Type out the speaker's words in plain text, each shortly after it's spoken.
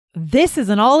This is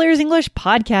an All Ears English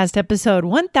podcast episode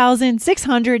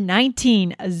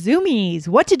 1619. Zoomies,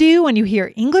 what to do when you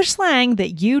hear English slang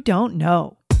that you don't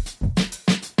know.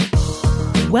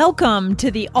 Welcome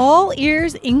to the All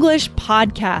Ears English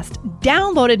podcast,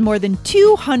 downloaded more than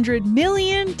 200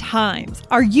 million times.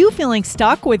 Are you feeling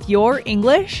stuck with your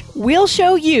English? We'll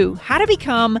show you how to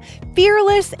become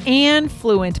fearless and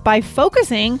fluent by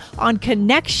focusing on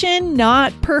connection,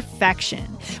 not perfection.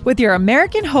 With your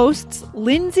American hosts,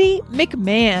 Lindsay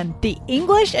McMahon, the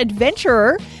English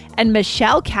adventurer, and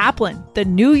Michelle Kaplan, the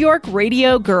New York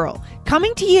radio girl,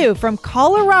 coming to you from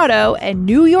Colorado and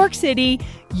New York City,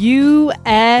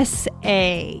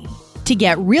 USA. To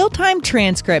get real-time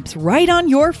transcripts right on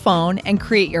your phone and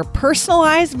create your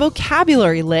personalized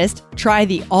vocabulary list, try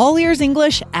the All Ears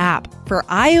English app for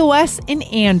iOS and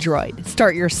Android.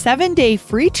 Start your 7-day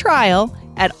free trial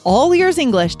at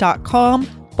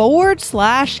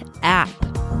allearsenglish.com/app.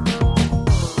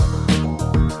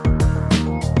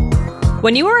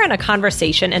 When you are in a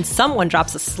conversation and someone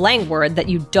drops a slang word that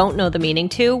you don't know the meaning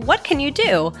to, what can you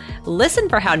do? Listen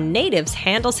for how natives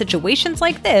handle situations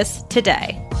like this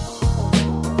today.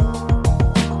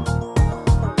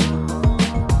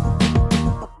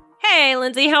 Hey,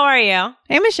 Lindsay, how are you?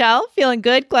 Hey, Michelle. Feeling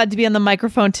good? Glad to be on the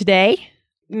microphone today.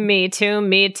 Me too. Oh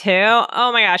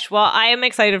my gosh. Well, I am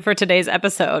excited for today's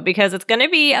episode because it's going to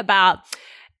be about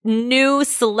new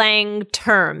slang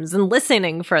terms and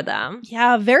listening for them.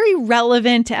 Yeah, very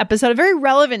relevant episode, a very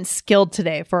relevant skill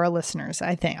today for our listeners,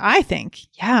 I think.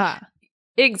 Yeah.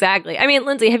 Exactly. I mean,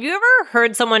 Lindsay, have you ever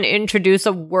heard someone introduce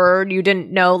a word you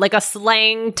didn't know, like a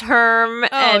slang term?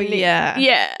 Oh, yeah.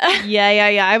 Yeah.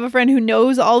 Yeah. I have a friend who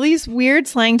knows all these weird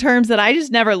slang terms that I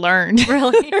just never learned.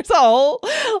 Really? There's a whole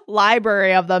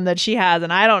library of them that she has,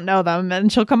 and I don't know them.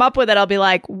 And she'll come up with it. I'll be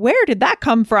like, where did that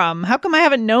come from? How come I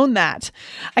haven't known that?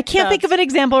 I can't think of an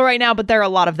example right now, but there are a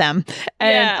lot of them.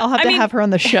 And yeah. I'll have to have her on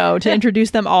the show to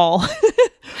introduce them all.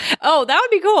 Oh, that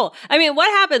would be cool. I mean, what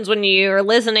happens when you're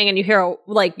listening and you hear,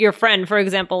 like, your friend, for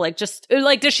example, like, just,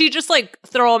 like, does she just, like,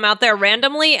 throw them out there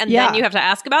randomly and then you have to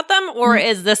ask about them? Or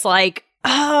is this, like,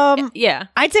 yeah.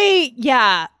 I'd say,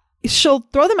 yeah. She'll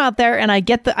throw them out there and I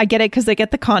get it because they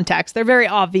get the context. They're very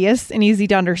obvious and easy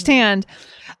to understand.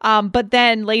 But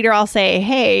then later I'll say,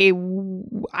 hey,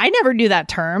 I never knew that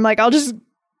term. Like, I'll just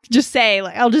say,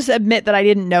 like, I'll just admit that I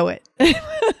didn't know it.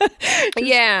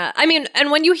 Yeah. I mean, and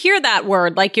when you hear that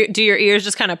word, like, do your ears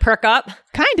just kind of perk up?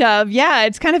 Kind of. Yeah.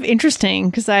 It's kind of interesting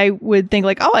because I would think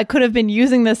like, oh, I could have been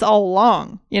using this all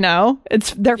along. You know,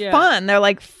 they're fun. They're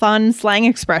like fun slang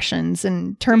expressions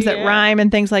and terms that rhyme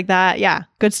and things like that. Yeah.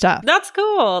 Good stuff. That's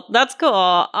cool.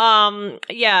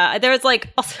 Yeah. There's like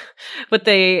with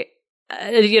the,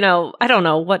 I don't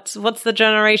know what's the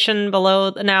generation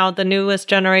below now, the newest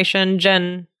generation,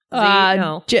 Gen Z.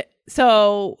 No.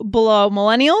 So below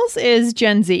millennials is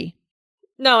Gen Z.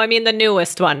 No, I mean the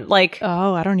newest one. Like,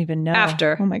 oh, I don't even know.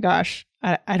 After. Oh my gosh.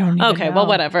 I don't even know. Okay, well,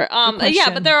 whatever.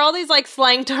 Yeah, but there are all these like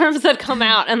slang terms that come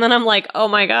out, and then I'm like, oh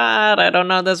my God, I don't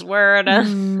know this word.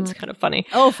 It's kind of funny.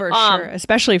 Oh, for sure.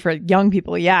 Especially for young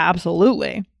people. Yeah,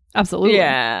 absolutely. Absolutely.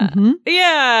 Yeah. Mm-hmm.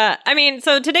 Yeah. I mean,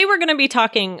 so today we're going to be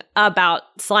talking about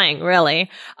slang,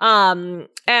 really. And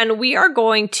we are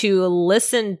going to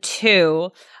listen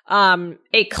to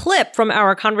a clip from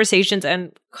our Conversations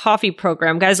and Coffee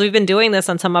program. Guys, we've been doing this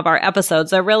on some of our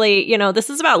episodes. They're really, this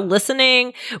is about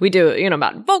listening. We do,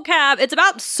 about vocab. It's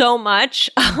about so much.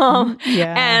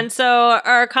 And so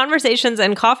our Conversations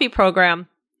and Coffee program,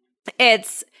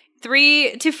 it's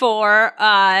 3 to 4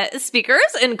 speakers,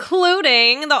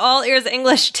 including the All Ears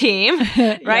English team,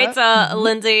 right? So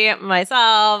Lindsay,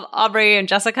 myself, Aubrey, and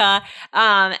Jessica.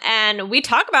 And we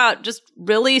talk about just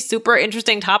really super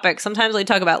interesting topics. Sometimes we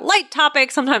talk about light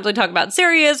topics. Sometimes we talk about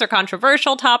serious or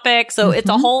controversial topics. So it's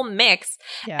a whole mix.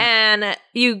 Yeah. And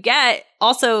you get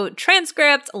also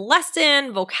transcripts,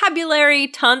 lesson, vocabulary,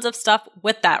 tons of stuff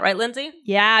with that, right, Lindsay?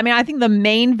 Yeah, I mean, I think the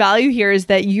main value here is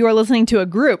that you are listening to a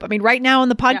group. I mean, right now in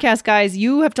the podcast, guys,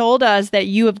 you have told us that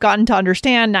you have gotten to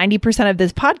understand 90% of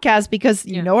this podcast because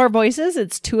you know our voices.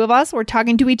 It's two of us. We're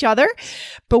talking to each other.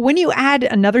 But when you add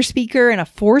another speaker and a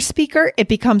fourth speaker, it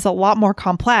becomes a lot more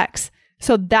complex.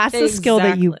 So that's the skill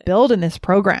that you build in this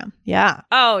program. Yeah.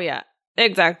 Oh, yeah.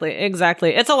 Exactly.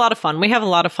 It's a lot of fun. We have a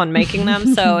lot of fun making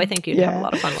them. So I think you'd have a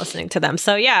lot of fun listening to them.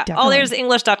 So yeah,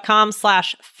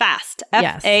 allearsenglish.com/fast, FAST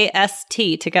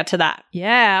to get to that.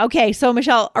 Yeah. Okay. So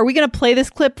Michelle, are we going to play this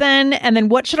clip then? And then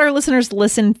what should our listeners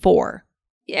listen for?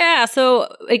 Yeah.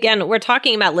 So again, we're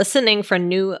talking about listening for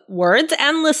new words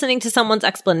and listening to someone's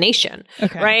explanation,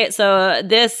 right? So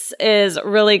this is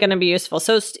really going to be useful.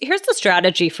 So here's the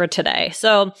strategy for today.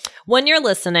 So when you're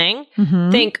listening,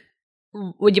 think,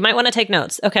 you might want to take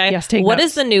notes. Okay. Yes, take What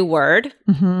notes. is the new word?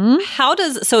 Mm-hmm.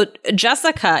 So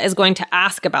Jessica is going to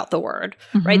ask about the word,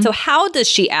 right? So how does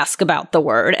she ask about the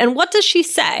word and what does she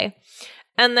say?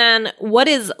 And then what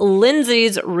is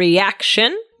Lindsay's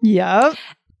reaction? Yep.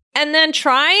 And then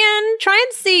try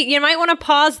and see, you might want to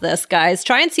pause this, guys.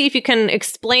 Try and see if you can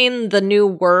explain the new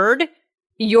word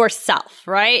yourself,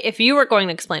 right? If you were going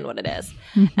to explain what it is.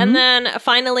 And then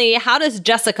finally, how does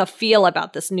Jessica feel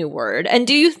about this new word? And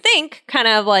do you think, kind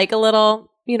of like a little,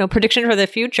 prediction for the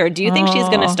future, do you think she's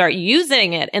going to start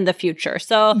using it in the future?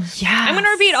 So I'm going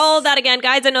to repeat all of that again,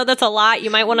 guys. I know that's a lot.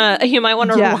 You might want to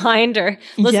rewind or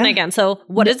listen again. So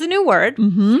what is the new word?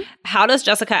 How does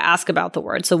Jessica ask about the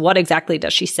word? So what exactly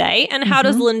does she say? And how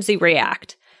does Lindsay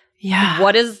react? Yeah.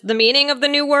 What is the meaning of the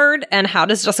new word and how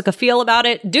does Jessica feel about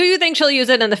it? Do you think she'll use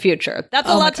it in the future? That's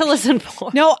a lot to listen for.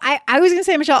 No, I was going to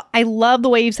say, Michelle, I love the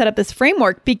way you've set up this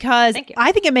framework because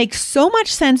I think it makes so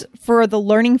much sense for the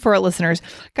learning for our listeners.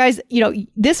 Guys,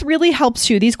 this really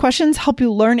helps you. These questions help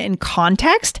you learn in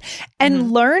context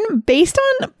and learn based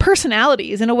on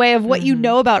personalities in a way of what you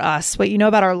know about us, what you know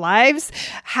about our lives,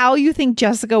 how you think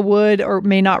Jessica would or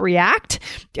may not react.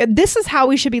 This is how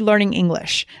we should be learning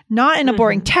English, not in a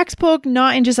boring textbook,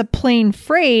 not in just a plain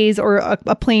phrase or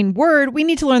a plain word. We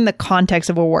need to learn the context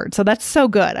of a word. So that's so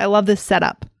good. I love this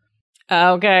setup.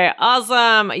 Okay,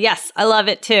 awesome. Yes, I love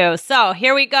it too. So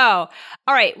here we go.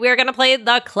 All right, we're going to play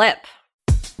the clip.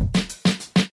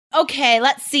 Okay,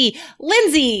 let's see.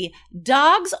 Lindsay,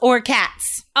 dogs or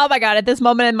cats? Oh my God, at this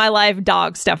moment in my life,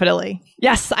 dogs, definitely.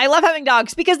 Yes, I love having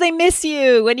dogs because they miss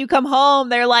you. When you come home,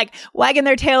 they're like wagging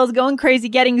their tails, going crazy,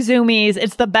 getting zoomies.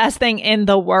 It's the best thing in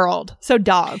the world. So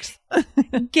dogs.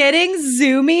 Getting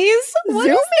zoomies? What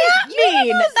does that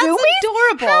mean? That's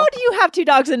adorable. How do you have two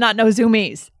dogs and not know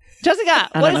zoomies? Jessica,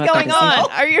 what is going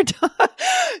on? Are your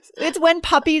dogs? It's when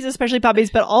puppies, especially puppies,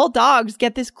 but all dogs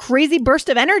get this crazy burst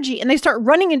of energy and they start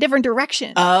running in different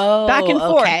directions. Oh, back and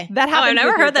forth. Okay. That happens. I've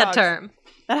never heard that dogs. term.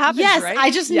 That happens, yes, right? I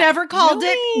just never called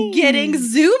it getting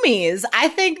zoomies. I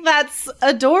think that's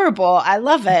adorable. I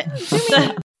love it.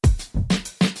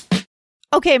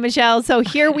 Okay, Michelle. So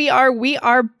here we are. We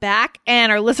are back,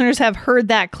 and our listeners have heard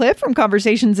that clip from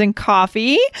Conversations in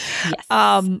Coffee.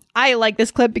 Yes. I like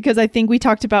this clip because I think we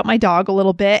talked about my dog a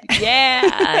little bit. Yeah.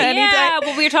 Yeah.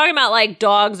 Well, we were talking about like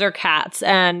dogs or cats,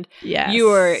 and you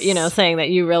were, saying that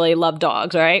you really love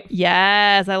dogs, right?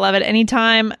 Yes, I love it.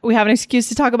 Anytime we have an excuse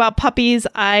to talk about puppies,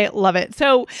 I love it.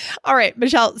 So, all right,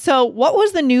 Michelle. So what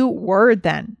was the new word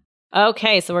then?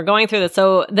 Okay, so we're going through this.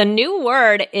 So the new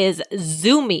word is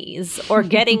zoomies or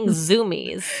getting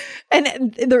zoomies.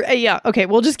 And okay,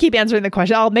 we'll just keep answering the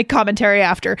question. I'll make commentary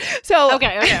after. So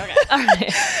Okay. All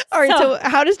right. All right, so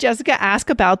how does Jessica ask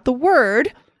about the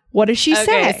word? What does she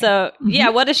say? Okay, so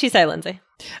what does she say, Lindsay?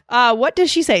 What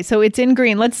does she say? So it's in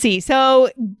green. Let's see. So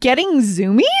getting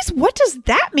zoomies? What does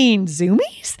that mean?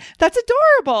 Zoomies? That's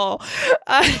adorable.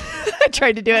 I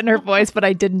tried to do it in her voice, but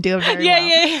I didn't do it very well.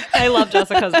 Yeah. I love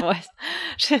Jessica's voice.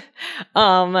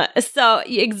 So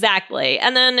exactly.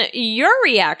 And then your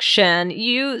reaction,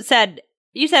 you said,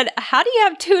 how do you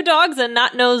have two dogs and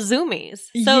not know zoomies?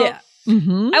 So yeah.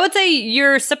 I would say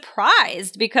you're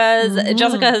surprised because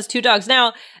Jessica has two dogs.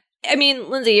 Now, I mean,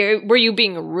 Lindsay, were you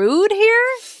being rude here?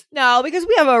 No, because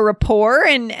we have a rapport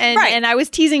and I was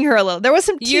teasing her a little. There was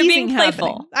some teasing You're being playful.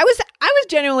 happening. I was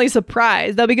genuinely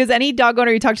surprised though, because any dog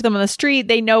owner you talk to them on the street,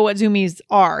 they know what zoomies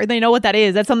are. They know what that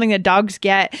is. That's something that dogs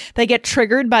get. They get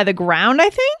triggered by the ground, I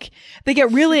think. They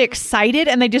get really excited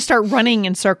and they just start running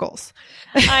in circles.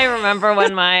 I remember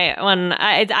when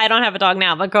I don't have a dog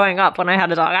now, but growing up when I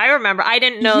had a dog, I remember I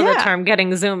didn't know the term getting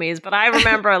zoomies, but I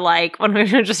remember like when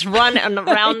we would just run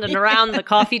around and around the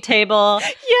coffee table.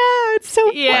 Yeah, it's so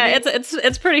funny. Yeah,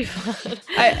 it's pretty fun.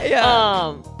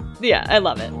 I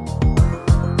love it.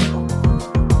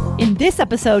 In this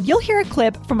episode, you'll hear a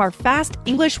clip from our Fast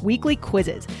English Weekly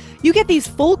quizzes. You get these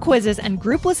full quizzes and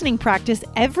group listening practice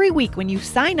every week when you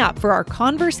sign up for our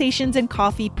Conversations in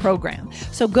Coffee program.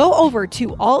 So go over to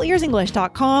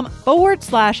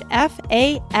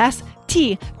allearsenglish.com/FAST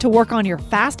to work on your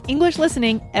fast English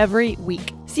listening every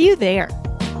week. See you there.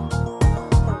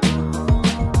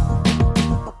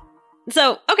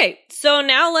 So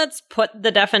now let's put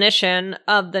the definition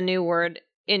of the new word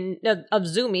of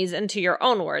zoomies into your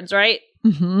own words, right?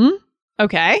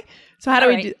 Okay. So how do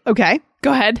we do? Okay,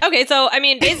 go ahead. Okay, so I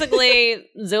mean, basically,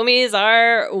 zoomies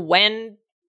are when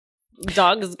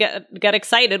dogs get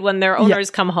excited when their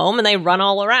owners come home and they run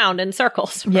all around in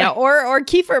circles. Right? Yeah, or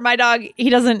Kiefer, my dog,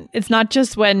 it's not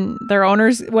just when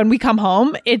when we come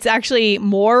home, it's actually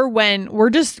more when we're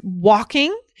just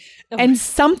walking and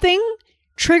something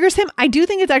triggers him. I do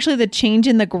think it's actually the change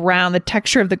in the ground, the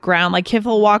texture of the ground. Like if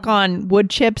he'll walk on wood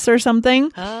chips or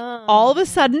something, all of a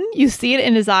sudden you see it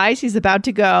in his eyes. He's about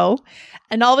to go.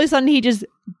 And all of a sudden he just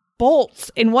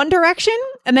bolts in one direction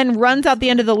and then runs out the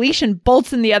end of the leash and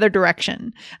bolts in the other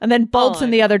direction and then bolts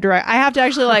in the other direction. I have to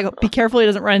actually like be careful he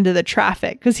doesn't run into the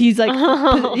traffic because he's like,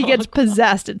 he gets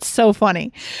possessed. It's so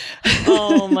funny.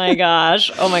 Oh my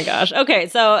gosh. Okay.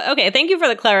 Thank you for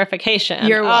the clarification.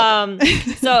 You're welcome.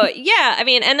 So yeah, I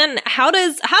mean, and then how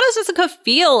does Jessica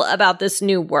feel about this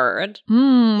new word?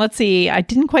 Let's see. I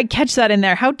didn't quite catch that in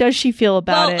there. How does she feel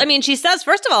about it? I mean, she says,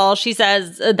 first of all,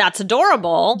 that's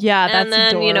adorable. Yeah, that's and then,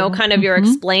 adorable. You know, kind of you're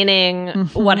explaining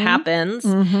what happens.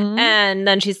 And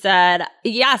then she said,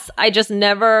 yes, I just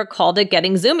never called it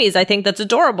getting zoomies. I think that's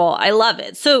adorable. I love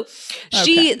it. So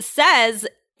she says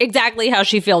exactly how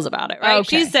she feels about it, right?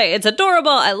 Okay. She say it's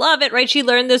adorable. I love it, right? She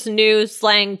learned this new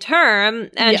slang term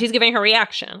and she's giving her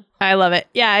reaction. I love it.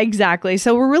 Yeah, exactly.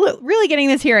 So we're really getting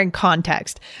this here in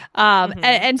context.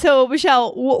 And so,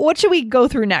 Michelle, what should we go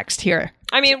through next here?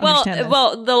 I mean, well,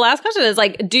 the last question is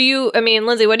like,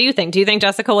 Lindsay, what do you think? Do you think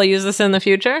Jessica will use this in the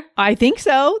future? I think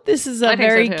so. This is a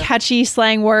very catchy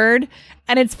slang word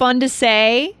and it's fun to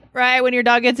say, right? When your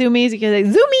dog gets zoomies, you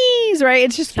can say zoomies, right?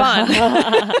 It's just fun.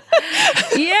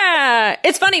 Yeah.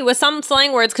 It's funny with some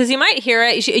slang words because you might hear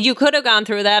it. You could have gone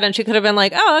through that and she could have been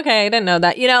like, oh, okay, I didn't know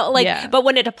that. You know, like, but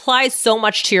when it applies so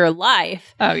much to your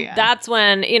life, that's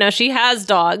when, you know, she has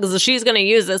dogs. She's going to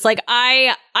use this. Like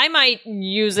I might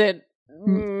use it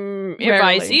if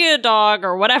I see a dog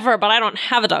or whatever, but I don't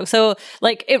have a dog. So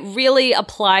like it really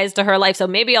applies to her life. So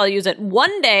maybe I'll use it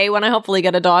one day when I hopefully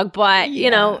get a dog. But,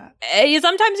 you know,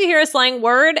 sometimes you hear a slang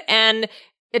word and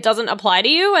it doesn't apply to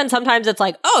you. And sometimes it's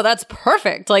like, oh, that's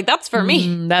perfect. Like that's for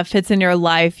me. That fits in your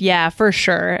life. Yeah, for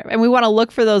sure. And we want to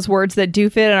look for those words that do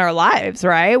fit in our lives,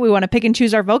 right? We want to pick and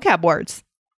choose our vocab words.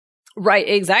 Right,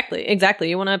 exactly.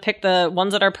 You want to pick the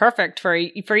ones that are perfect for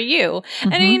you.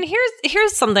 And I mean,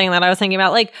 here's something that I was thinking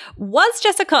about. Like, was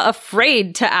Jessica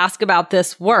afraid to ask about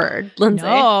this word, Lindsay?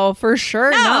 No, for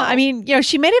sure not. I mean, you know,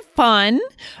 she made it fun.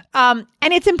 And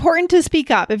it's important to speak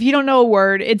up. If you don't know a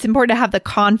word, it's important to have the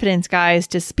confidence, guys,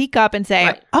 to speak up and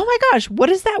say, oh my gosh, what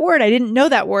is that word? I didn't know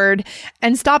that word.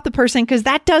 And stop the person because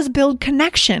that does build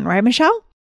connection, right, Michelle?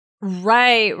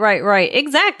 Right.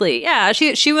 Exactly. Yeah.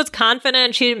 She was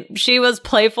confident. She was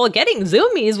playful. Getting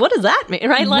zoomies. What does that mean?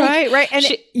 Right. Like, right. And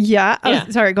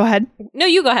sorry, go ahead. No,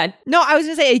 you go ahead. No, I was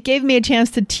going to say it gave me a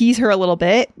chance to tease her a little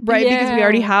bit, right? Yeah. Because we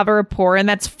already have a rapport and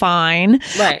that's fine.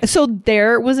 Right. So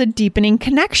there was a deepening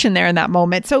connection there in that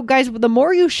moment. So guys, the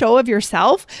more you show of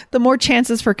yourself, the more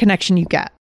chances for connection you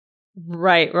get.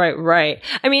 Right.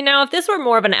 I mean, now, if this were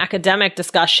more of an academic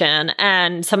discussion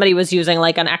and somebody was using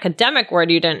like an academic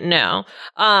word you didn't know,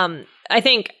 I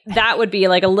think that would be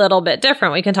like a little bit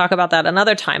different. We can talk about that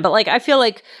another time. But like, I feel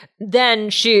like then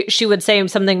she would say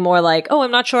something more like, oh,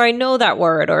 I'm not sure I know that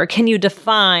word, or can you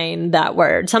define that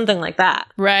word? Something like that.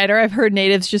 Right. Or I've heard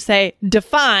natives just say,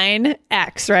 define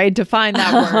X, right? Define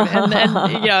that word. And then,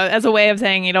 you know, as a way of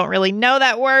saying you don't really know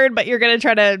that word, but you're going to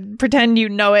try to pretend you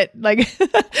know it. Like,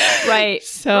 right.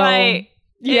 So, right.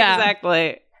 Yeah.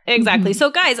 Exactly.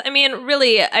 So guys, I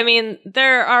mean,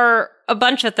 there are a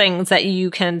bunch of things that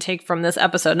you can take from this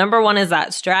episode. Number one is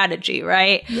that strategy,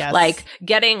 right? Yes. Like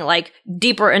getting like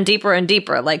deeper and deeper and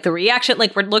deeper, like the reaction,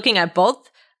 like we're looking at both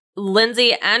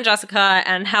Lindsay and Jessica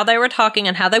and how they were talking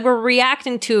and how they were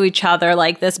reacting to each other,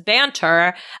 like this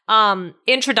banter,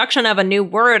 introduction of a new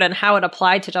word and how it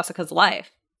applied to Jessica's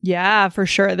life. Yeah, for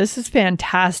sure. This is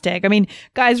fantastic. I mean,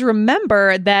 guys,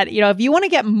 remember that, you know, if you want to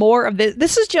get more of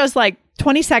this is just like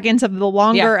 20 seconds of the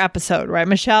longer episode, right,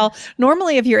 Michelle?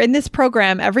 Normally, if you're in this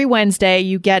program every Wednesday,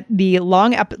 you get the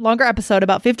longer episode,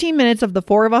 about 15 minutes of the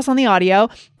four of us on the audio,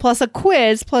 plus a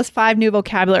quiz, plus 5 new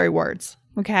vocabulary words.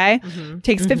 Okay.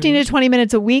 Takes 15 to 20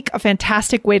 minutes a week. A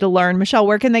fantastic way to learn. Michelle,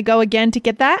 where can they go again to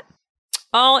get that?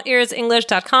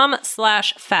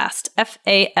 allearsenglish.com/fast,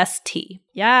 FAST.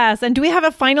 Yes. And do we have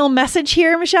a final message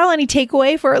here, Michelle? Any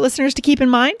takeaway for our listeners to keep in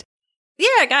mind?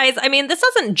 Yeah, guys, I mean, this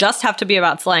doesn't just have to be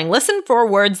about slang. Listen for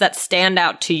words that stand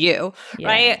out to you,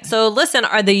 right? So listen,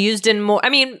 are they used in more?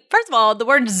 I mean, first of all, the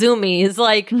word zoomies,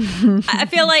 like, I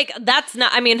feel like that's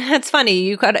not, I mean, it's funny.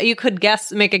 You could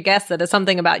make a guess that it's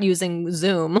something about using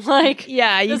Zoom. Like,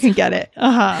 yeah, you can get it.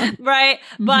 Right.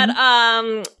 But,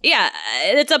 yeah,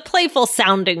 it's a playful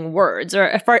sounding words or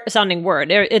a sounding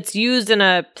word. It's used in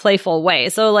a playful way.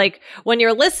 So like when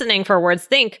you're listening for words,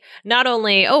 think not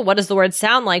only, oh, what does the word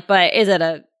sound like, but is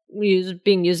it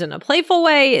being used in a playful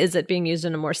way? Is it being used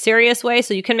in a more serious way?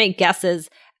 So you can make guesses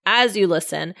as you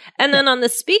listen. And then on the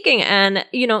speaking end,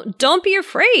 don't be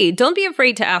afraid. Don't be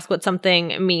afraid to ask what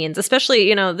something means,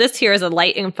 especially, this here is a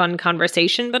light and fun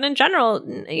conversation, but in general,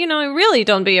 really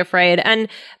don't be afraid and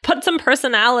put some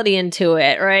personality into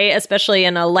it, right? Especially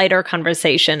in a lighter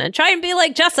conversation, and try and be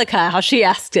like Jessica, how she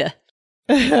asked it.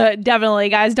 Definitely,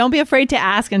 guys. Don't be afraid to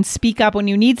ask and speak up when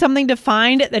you need something to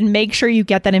find, then make sure you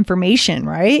get that information,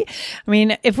 right? I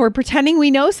mean, if we're pretending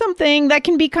we know something, that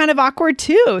can be kind of awkward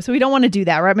too. So we don't want to do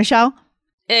that, right, Michelle?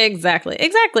 Exactly.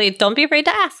 Don't be afraid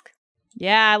to ask.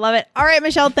 Yeah, I love it. All right,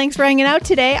 Michelle, thanks for hanging out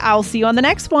today. I'll see you on the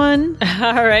next one.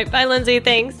 All right. Bye, Lindsay.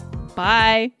 Thanks.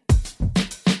 Bye.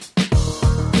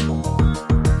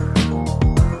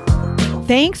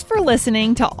 Thanks for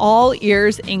listening to All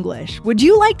Ears English. Would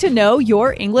you like to know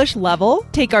your English level?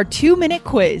 Take our 2-minute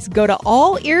quiz. Go to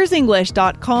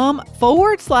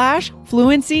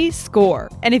allearsenglish.com/fluency score.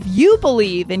 And if you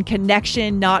believe in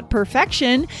connection, not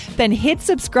perfection, then hit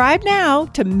subscribe now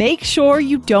to make sure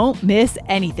you don't miss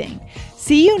anything.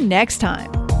 See you next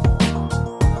time.